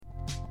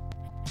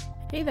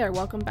Hey there,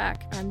 welcome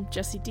back. I'm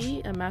Jessie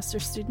D, a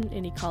master's student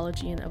in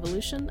ecology and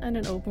evolution and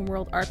an open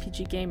world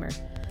RPG gamer.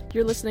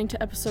 You're listening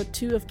to episode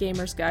 2 of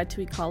Gamer's Guide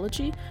to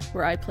Ecology,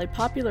 where I play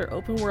popular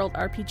open world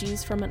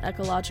RPGs from an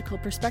ecological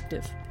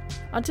perspective.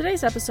 On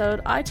today's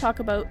episode, I talk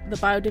about the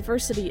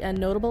biodiversity and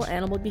notable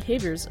animal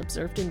behaviors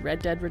observed in Red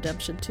Dead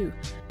Redemption 2.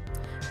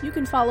 You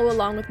can follow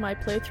along with my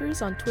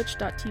playthroughs on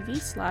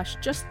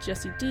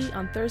twitch.tv/justjessied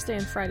on Thursday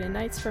and Friday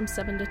nights from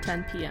 7 to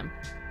 10 p.m.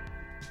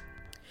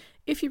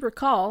 If you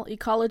recall,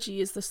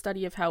 ecology is the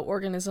study of how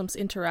organisms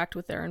interact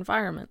with their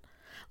environment.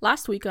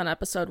 Last week on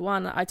episode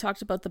 1, I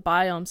talked about the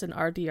biomes in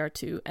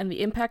RDR2 and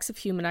the impacts of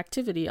human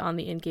activity on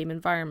the in-game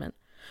environment.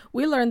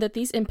 We learned that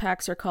these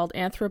impacts are called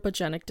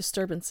anthropogenic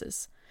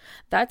disturbances.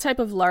 That type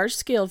of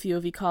large-scale view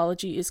of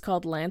ecology is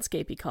called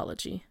landscape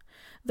ecology.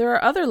 There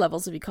are other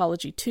levels of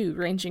ecology too,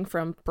 ranging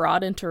from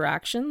broad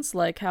interactions,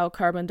 like how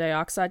carbon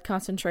dioxide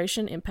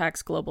concentration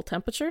impacts global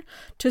temperature,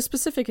 to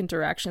specific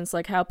interactions,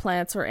 like how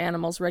plants or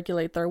animals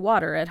regulate their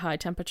water at high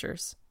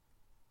temperatures.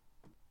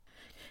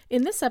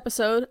 In this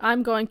episode,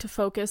 I'm going to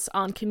focus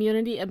on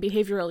community and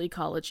behavioral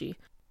ecology.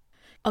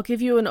 I'll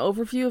give you an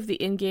overview of the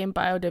in-game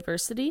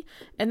biodiversity,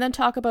 and then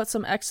talk about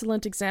some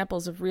excellent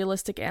examples of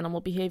realistic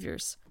animal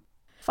behaviors.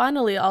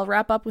 Finally, I'll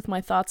wrap up with my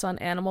thoughts on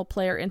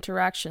animal-player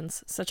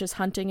interactions, such as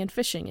hunting and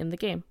fishing in the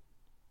game.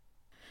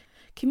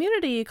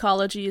 Community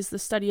ecology is the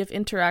study of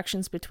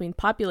interactions between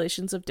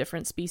populations of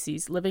different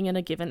species living in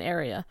a given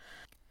area.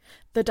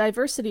 The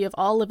diversity of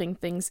all living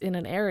things in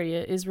an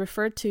area is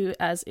referred to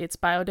as its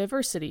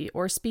biodiversity,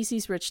 or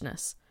species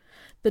richness.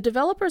 The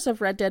developers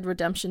of Red Dead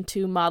Redemption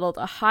 2 modeled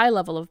a high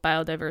level of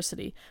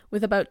biodiversity,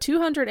 with about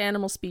 200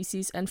 animal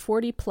species and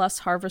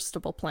 40-plus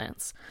harvestable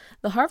plants.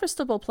 The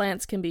harvestable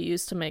plants can be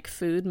used to make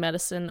food,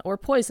 medicine, or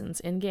poisons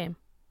in-game.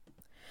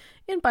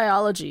 In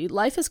biology,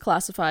 life is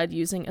classified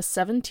using a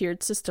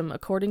 7-tiered system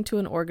according to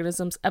an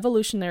organism's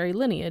evolutionary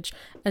lineage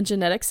and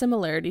genetic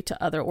similarity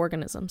to other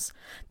organisms.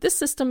 This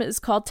system is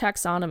called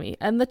taxonomy,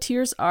 and the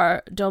tiers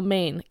are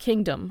domain,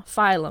 kingdom,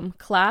 phylum,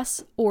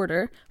 class,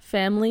 order,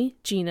 family,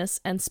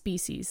 genus, and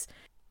species.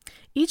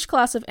 Each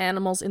class of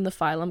animals in the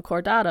phylum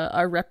Chordata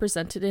are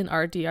represented in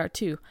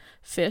RDR2: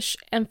 fish,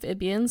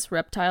 amphibians,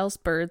 reptiles,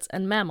 birds,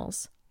 and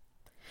mammals.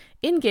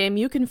 In-game,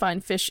 you can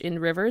find fish in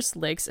rivers,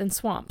 lakes, and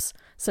swamps,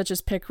 such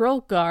as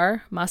pickerel,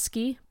 gar,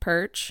 muskie,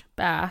 perch,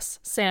 bass,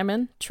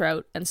 salmon,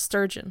 trout, and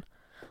sturgeon.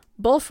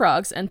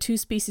 Bullfrogs and 2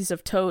 species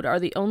of toad are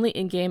the only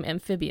in-game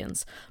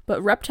amphibians,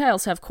 but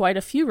reptiles have quite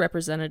a few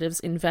representatives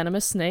in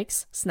venomous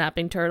snakes,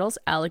 snapping turtles,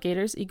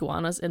 alligators,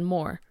 iguanas, and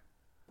more.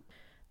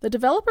 The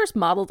developers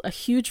modeled a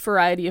huge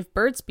variety of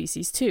bird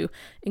species too,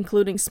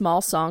 including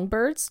small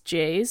songbirds,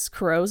 jays,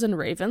 crows and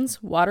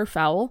ravens,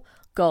 waterfowl,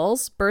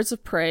 gulls, birds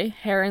of prey,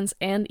 herons,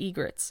 and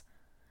egrets.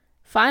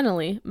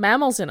 Finally,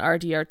 mammals in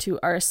RDR2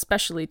 are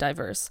especially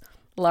diverse: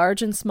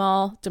 large and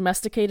small,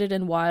 domesticated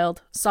and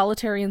wild,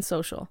 solitary and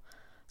social.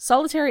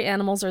 Solitary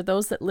animals are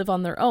those that live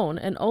on their own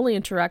and only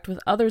interact with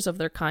others of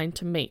their kind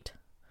to mate.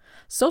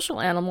 Social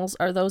animals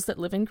are those that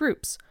live in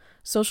groups.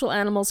 Social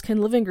animals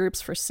can live in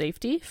groups for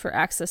safety, for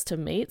access to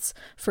mates,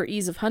 for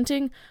ease of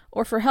hunting,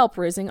 or for help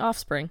raising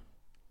offspring.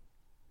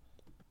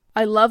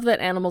 I love that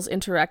animals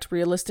interact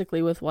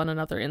realistically with one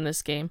another in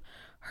this game.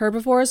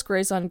 Herbivores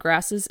graze on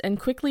grasses and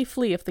quickly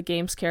flee if the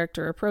game's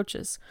character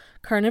approaches.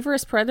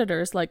 Carnivorous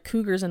predators like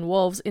cougars and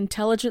wolves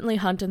intelligently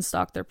hunt and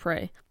stalk their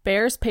prey.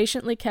 Bears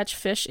patiently catch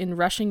fish in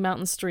rushing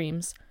mountain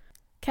streams.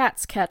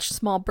 Cats catch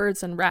small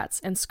birds and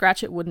rats and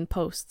scratch at wooden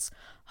posts.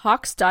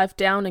 Hawks dive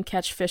down and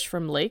catch fish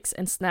from lakes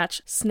and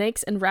snatch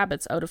snakes and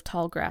rabbits out of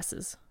tall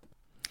grasses.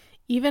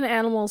 Even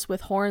animals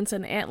with horns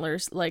and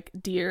antlers, like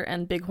deer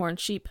and bighorn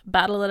sheep,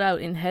 battle it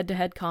out in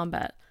head-to-head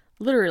combat.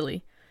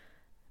 Literally.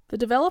 The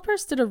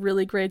developers did a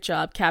really great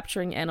job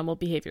capturing animal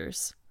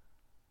behaviors.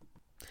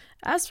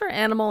 As for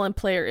animal and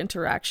player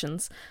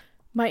interactions,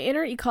 my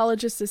inner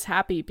ecologist is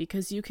happy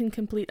because you can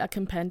complete a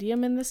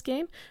compendium in this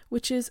game,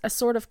 which is a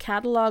sort of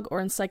catalog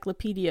or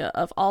encyclopedia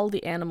of all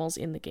the animals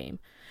in the game.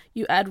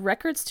 You add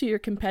records to your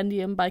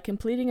compendium by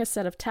completing a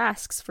set of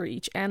tasks for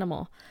each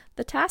animal.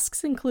 The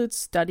tasks include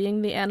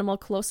studying the animal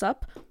close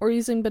up or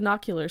using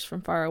binoculars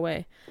from far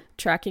away,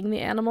 tracking the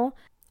animal,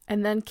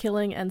 and then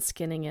killing and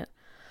skinning it.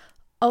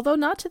 Although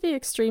not to the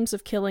extremes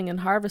of killing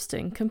and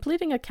harvesting,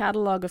 completing a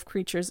catalog of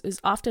creatures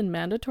is often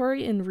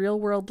mandatory in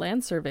real-world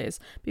land surveys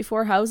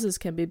before houses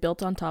can be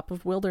built on top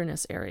of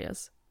wilderness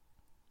areas.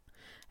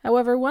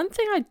 However, one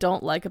thing I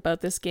don't like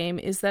about this game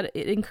is that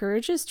it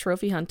encourages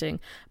trophy hunting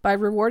by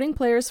rewarding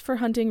players for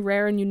hunting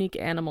rare and unique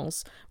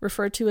animals,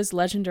 referred to as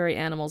legendary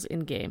animals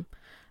in-game.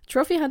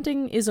 Trophy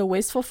hunting is a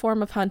wasteful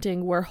form of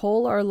hunting where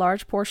whole or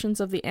large portions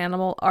of the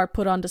animal are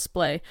put on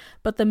display,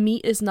 but the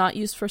meat is not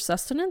used for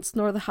sustenance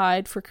nor the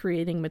hide for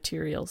creating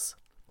materials.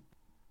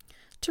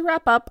 To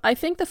wrap up, I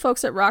think the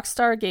folks at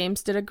Rockstar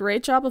Games did a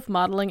great job of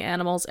modeling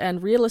animals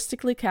and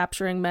realistically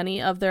capturing many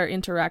of their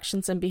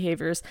interactions and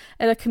behaviors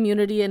at a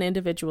community and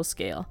individual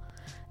scale.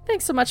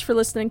 Thanks so much for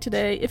listening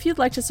today. If you'd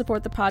like to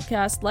support the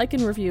podcast, like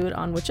and review it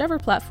on whichever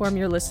platform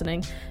you're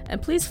listening,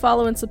 and please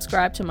follow and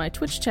subscribe to my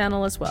Twitch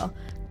channel as well.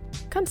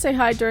 Come say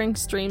hi during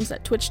streams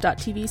at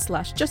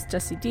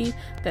twitch.tv/JustJessieD,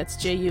 that's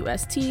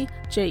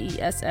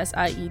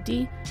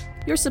JustJessied.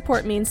 Your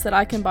support means that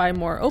I can buy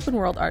more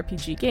open-world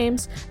RPG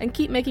games and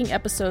keep making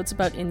episodes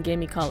about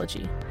in-game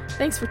ecology.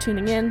 Thanks for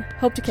tuning in,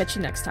 hope to catch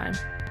you next time.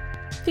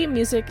 Theme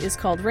music is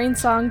called Rain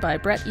Song by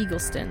Brett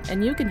Eagleston,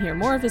 and you can hear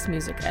more of his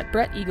music at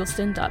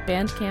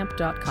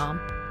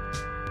bretteagleston.bandcamp.com.